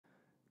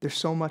There's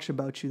so much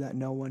about you that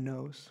no one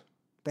knows.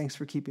 Thanks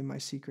for keeping my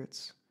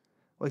secrets.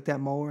 Like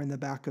that molar in the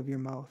back of your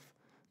mouth,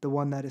 the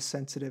one that is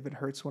sensitive and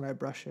hurts when I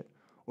brush it,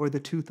 or the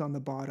tooth on the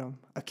bottom,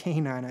 a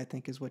canine, I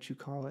think is what you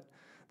call it,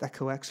 that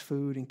collects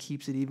food and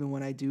keeps it even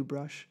when I do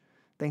brush.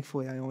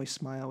 Thankfully, I only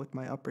smile with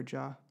my upper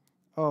jaw.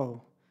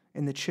 Oh,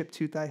 and the chipped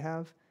tooth I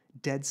have,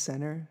 dead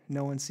center,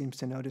 no one seems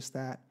to notice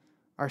that.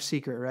 Our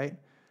secret, right?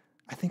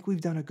 I think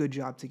we've done a good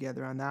job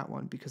together on that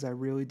one because I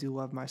really do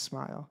love my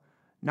smile.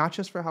 Not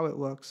just for how it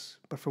looks,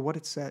 but for what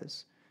it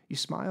says. You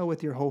smile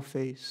with your whole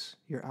face,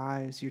 your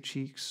eyes, your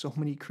cheeks, so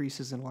many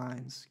creases and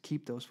lines.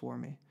 Keep those for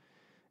me.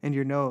 And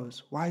your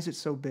nose, why is it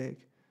so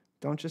big?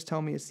 Don't just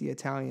tell me it's the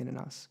Italian in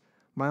us.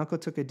 My uncle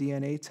took a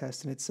DNA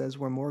test and it says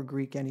we're more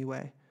Greek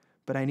anyway.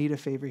 But I need a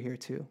favor here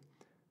too.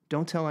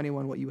 Don't tell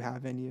anyone what you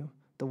have in you.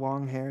 The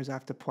long hairs I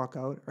have to pluck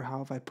out, or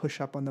how if I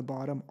push up on the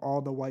bottom, all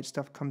the white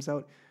stuff comes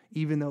out,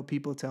 even though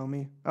people tell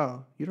me,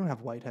 oh, you don't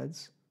have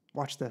whiteheads.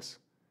 Watch this.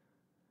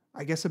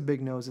 I guess a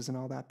big nose isn't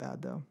all that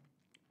bad though.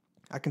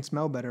 I can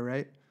smell better,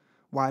 right?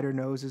 Wider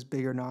noses,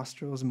 bigger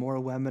nostrils, more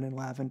lemon and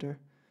lavender.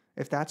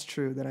 If that's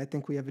true, then I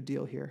think we have a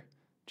deal here.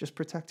 Just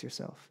protect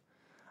yourself.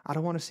 I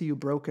don't want to see you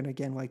broken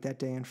again like that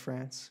day in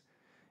France.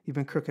 You've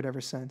been crooked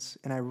ever since,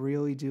 and I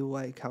really do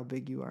like how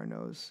big you are,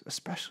 nose,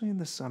 especially in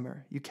the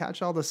summer. You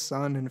catch all the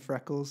sun and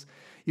freckles.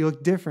 You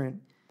look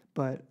different,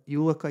 but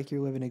you look like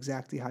you're living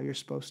exactly how you're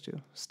supposed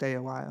to. Stay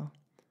a while.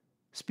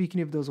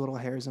 Speaking of those little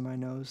hairs in my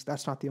nose,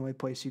 that's not the only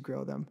place you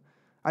grow them.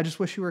 I just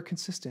wish you were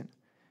consistent.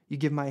 You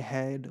give my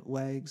head,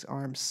 legs,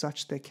 arms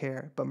such thick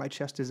hair, but my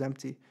chest is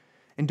empty.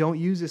 And don't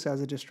use this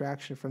as a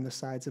distraction from the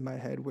sides of my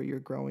head where you're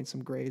growing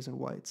some grays and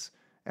whites.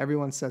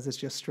 Everyone says it's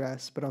just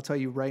stress, but I'll tell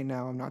you right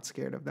now, I'm not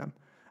scared of them.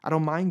 I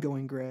don't mind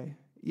going gray.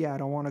 Yeah, I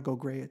don't want to go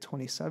gray at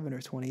 27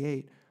 or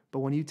 28, but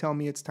when you tell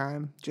me it's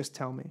time, just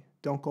tell me.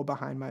 Don't go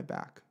behind my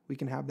back. We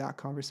can have that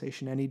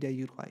conversation any day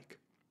you'd like.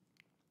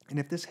 And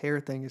if this hair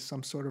thing is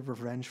some sort of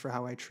revenge for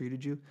how I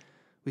treated you,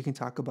 we can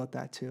talk about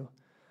that too.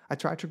 I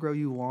tried to grow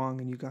you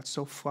long and you got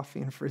so fluffy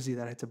and frizzy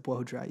that I had to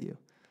blow dry you.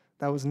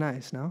 That was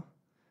nice, no?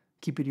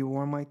 Keeping you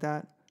warm like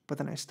that, but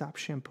then I stopped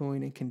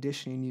shampooing and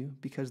conditioning you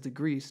because the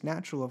grease,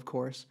 natural of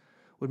course,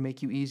 would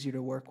make you easier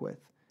to work with,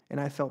 and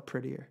I felt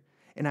prettier.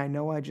 And I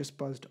know I just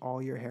buzzed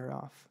all your hair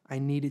off. I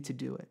needed to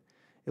do it.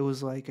 It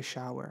was like a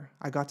shower.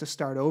 I got to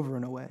start over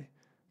in a way,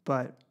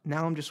 but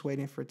now I'm just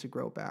waiting for it to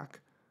grow back.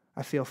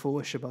 I feel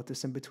foolish about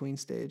this in-between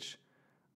stage.